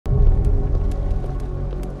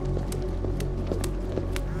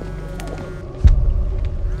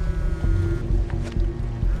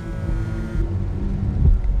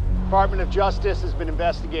Department of Justice has been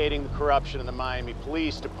investigating the corruption in the Miami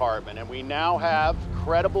Police Department, and we now have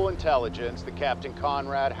credible intelligence that Captain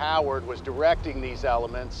Conrad Howard was directing these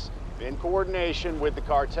elements in coordination with the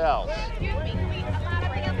cartels.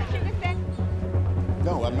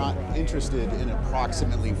 No, I'm not interested in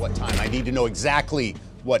approximately what time. I need to know exactly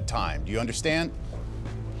what time. Do you understand?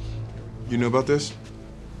 You knew about this?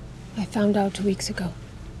 I found out 2 weeks ago.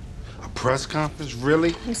 A press conference,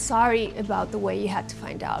 really? I'm sorry about the way you had to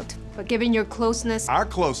find out, but given your closeness... Our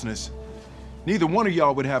closeness? Neither one of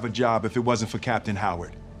y'all would have a job if it wasn't for Captain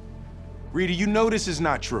Howard. Rita, you know this is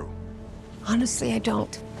not true. Honestly, I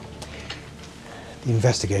don't. The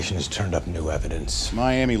investigation has turned up new evidence.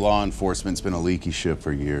 Miami law enforcement's been a leaky ship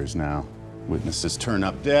for years now. Witnesses turn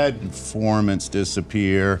up dead, informants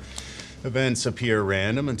disappear. Events appear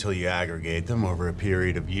random until you aggregate them over a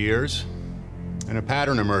period of years, and a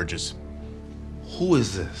pattern emerges. Who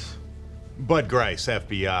is this? Bud Grice,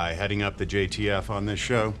 FBI, heading up the JTF on this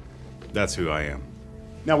show. That's who I am.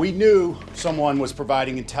 Now, we knew someone was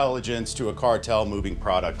providing intelligence to a cartel moving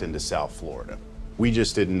product into South Florida. We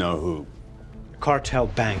just didn't know who. Cartel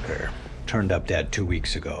banker turned up dead 2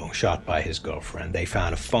 weeks ago, shot by his girlfriend. They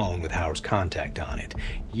found a phone with Howard's contact on it.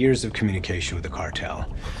 Years of communication with the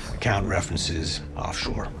cartel. Account references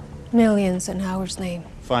offshore. Millions in Howard's name.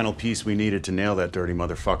 Final piece we needed to nail that dirty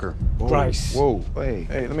motherfucker. Grice. Whoa, hey,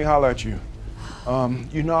 let me holler at you.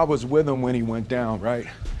 You know I was with him when he went down, right?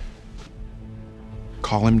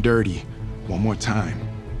 Call him dirty one more time.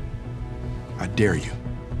 I dare you.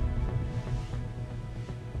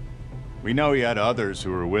 We know he had others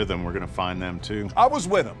who were with him. We're gonna find them too. I was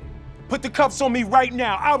with him. Put the cuffs on me right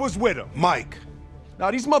now. I was with him. Mike.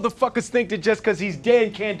 Now, these motherfuckers think that just because he's dead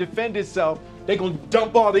and can't defend himself, they gonna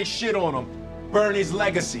dump all this shit on him. Burn his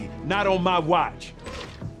legacy. Not on my watch.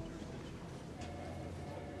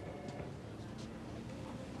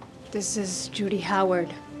 This is Judy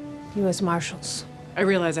Howard, U.S. Marshals. I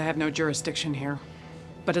realize I have no jurisdiction here,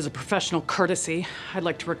 but as a professional courtesy, I'd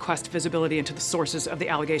like to request visibility into the sources of the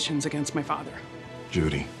allegations against my father.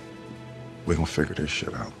 Judy, we're gonna figure this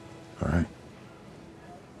shit out, all right?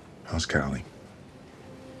 How's Callie?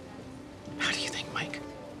 How do you think, Mike?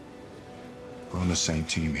 We're on the same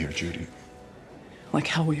team here, Judy. Like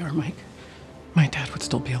hell we are, Mike. My dad would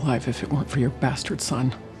still be alive if it weren't for your bastard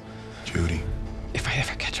son. Judy. If I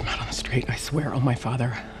ever catch him out on the street, I swear on my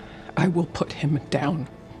father, I will put him down.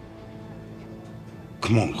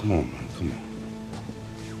 Come on, man, come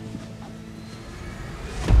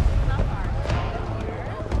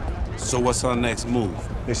on. So what's our next move?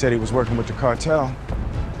 They said he was working with the cartel.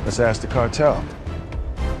 Let's ask the cartel.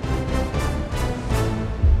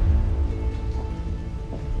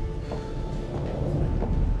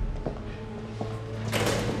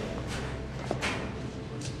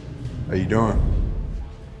 How you doing?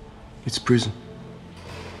 It's prison.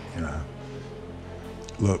 Yeah.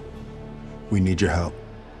 Look, we need your help.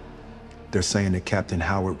 They're saying that Captain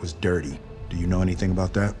Howard was dirty. Do you know anything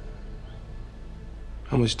about that?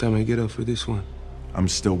 How much time I get up for this one? I'm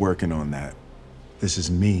still working on that. This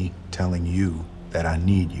is me telling you that I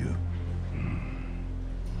need you.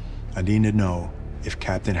 I need to know if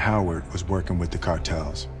Captain Howard was working with the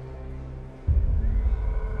cartels.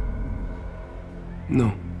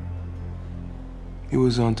 No. He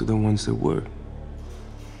was on to the ones that were.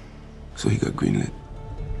 So he got greenlit.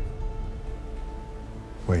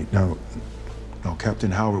 Wait, no, Captain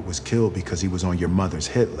Howard was killed because he was on your mother's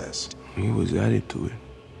hit list. He was added to it.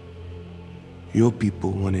 Your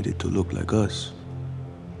people wanted it to look like us.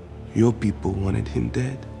 Your people wanted him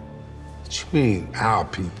dead. What you mean, our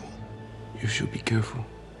people? You should be careful.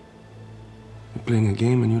 You're playing a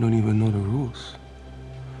game and you don't even know the rules.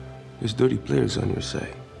 There's dirty players on your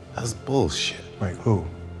side. That's bullshit. Wait, who?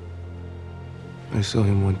 I saw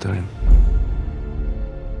him one time.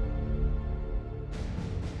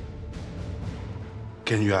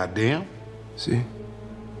 Can you ID him? See?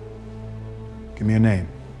 Give me a name.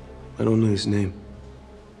 I don't know his name.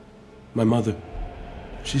 My mother.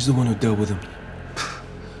 She's the one who dealt with him.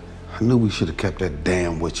 I knew we should have kept that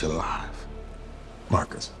damn witch alive.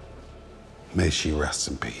 Marcus. May she rest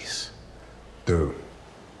in peace. Dude.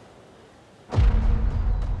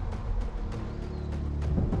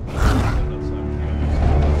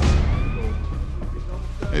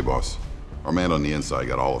 Hey, boss. Our man on the inside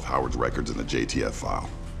got all of Howard's records in the JTF file.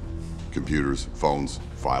 Computers, phones,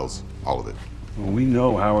 files, all of it. Well, we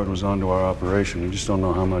know Howard was onto our operation. We just don't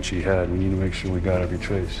know how much he had. We need to make sure we got every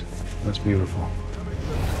trace. That's beautiful.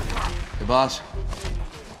 Hey, boss.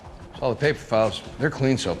 All the paper files, they're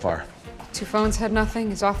clean so far. 2 phones had nothing.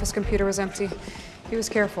 His office computer was empty. He was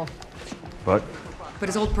careful. But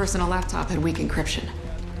his old personal laptop had weak encryption.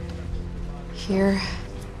 Here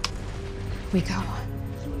we go.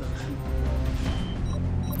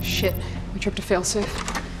 Shit, we tripped a failsafe.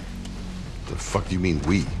 The fuck do you mean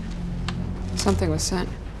we? Something was sent.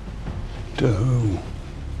 To who?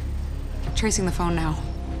 Tracing the phone now.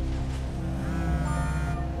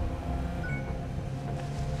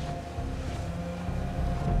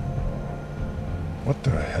 What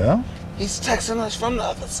the hell? He's texting us from the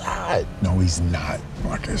other side. No, he's not,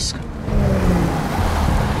 Marcus.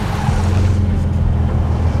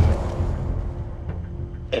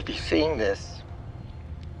 If he's seeing this,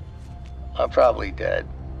 I'm probably dead.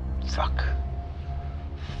 Fuck.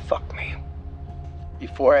 Fuck me.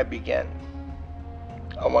 Before I begin,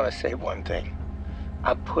 I want to say one thing.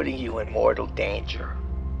 I'm putting you in mortal danger.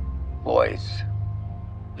 Boys,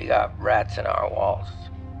 we got rats in our walls.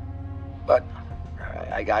 But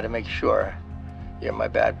I gotta make sure you're my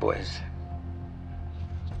bad boys.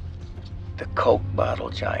 The Coke bottle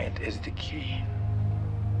giant is the key.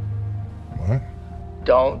 What?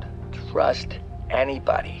 Don't trust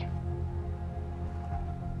anybody.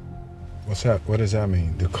 What's that? What does that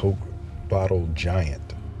mean? The Coke bottle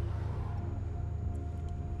giant.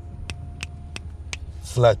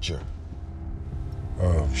 Fletcher.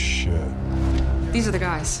 Oh, shit. These are the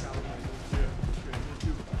guys.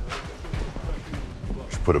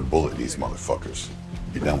 Should put a bullet in these motherfuckers.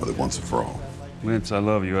 Be done with it once and for all. Lance, I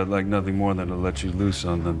love you. I'd like nothing more than to let you loose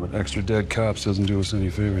on them, but extra dead cops doesn't do us any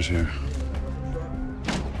favors here.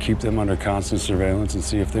 Keep them under constant surveillance and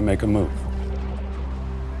see if they make a move.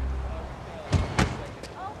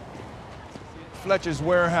 Fletcher's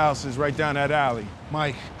warehouse is right down that alley.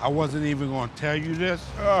 Mike, I wasn't even gonna tell you this.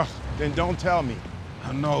 Ugh, then don't tell me.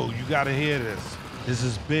 I know, you gotta hear this. This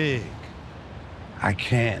is big. I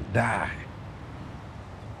can't die.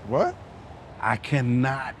 What? I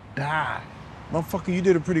cannot die. Motherfucker, you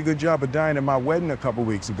did a pretty good job of dying at my wedding a couple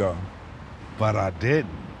weeks ago. But I didn't.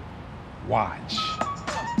 Watch.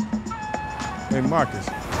 Hey, Marcus.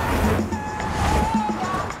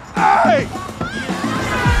 Hey!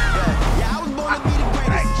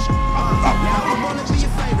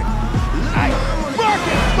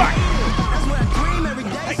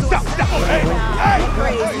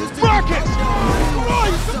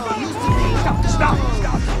 Stop!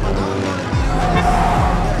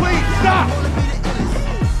 Please, stop!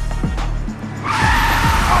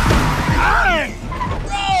 Hey!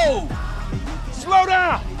 Bro! Slow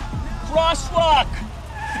down! Crosswalk!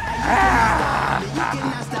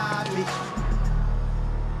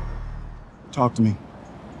 Talk to me.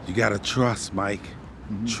 You gotta trust, Mike.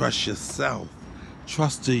 Trust yourself.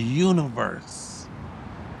 Trust the universe.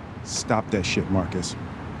 Stop that shit, Marcus.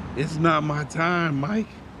 It's not my time, Mike.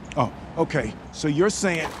 Oh, okay. So you're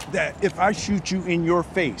saying that if I shoot you in your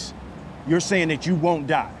face, you're saying that you won't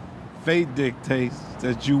die? Fate dictates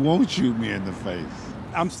that you won't shoot me in the face.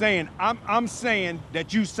 I'm saying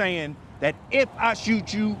that you saying that if I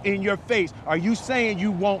shoot you in your face, are you saying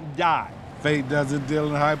you won't die? Fate doesn't deal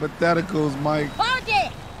in hypotheticals, Mike.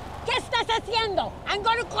 Oye! ¿Qué estás haciendo? I'm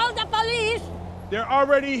gonna call the police! They're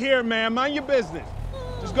already here, man. Mind your business.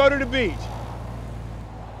 Just go to the beach.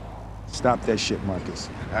 Stop that shit, Marcus.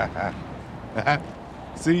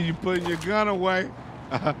 See, you putting your gun away?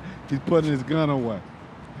 He's putting his gun away.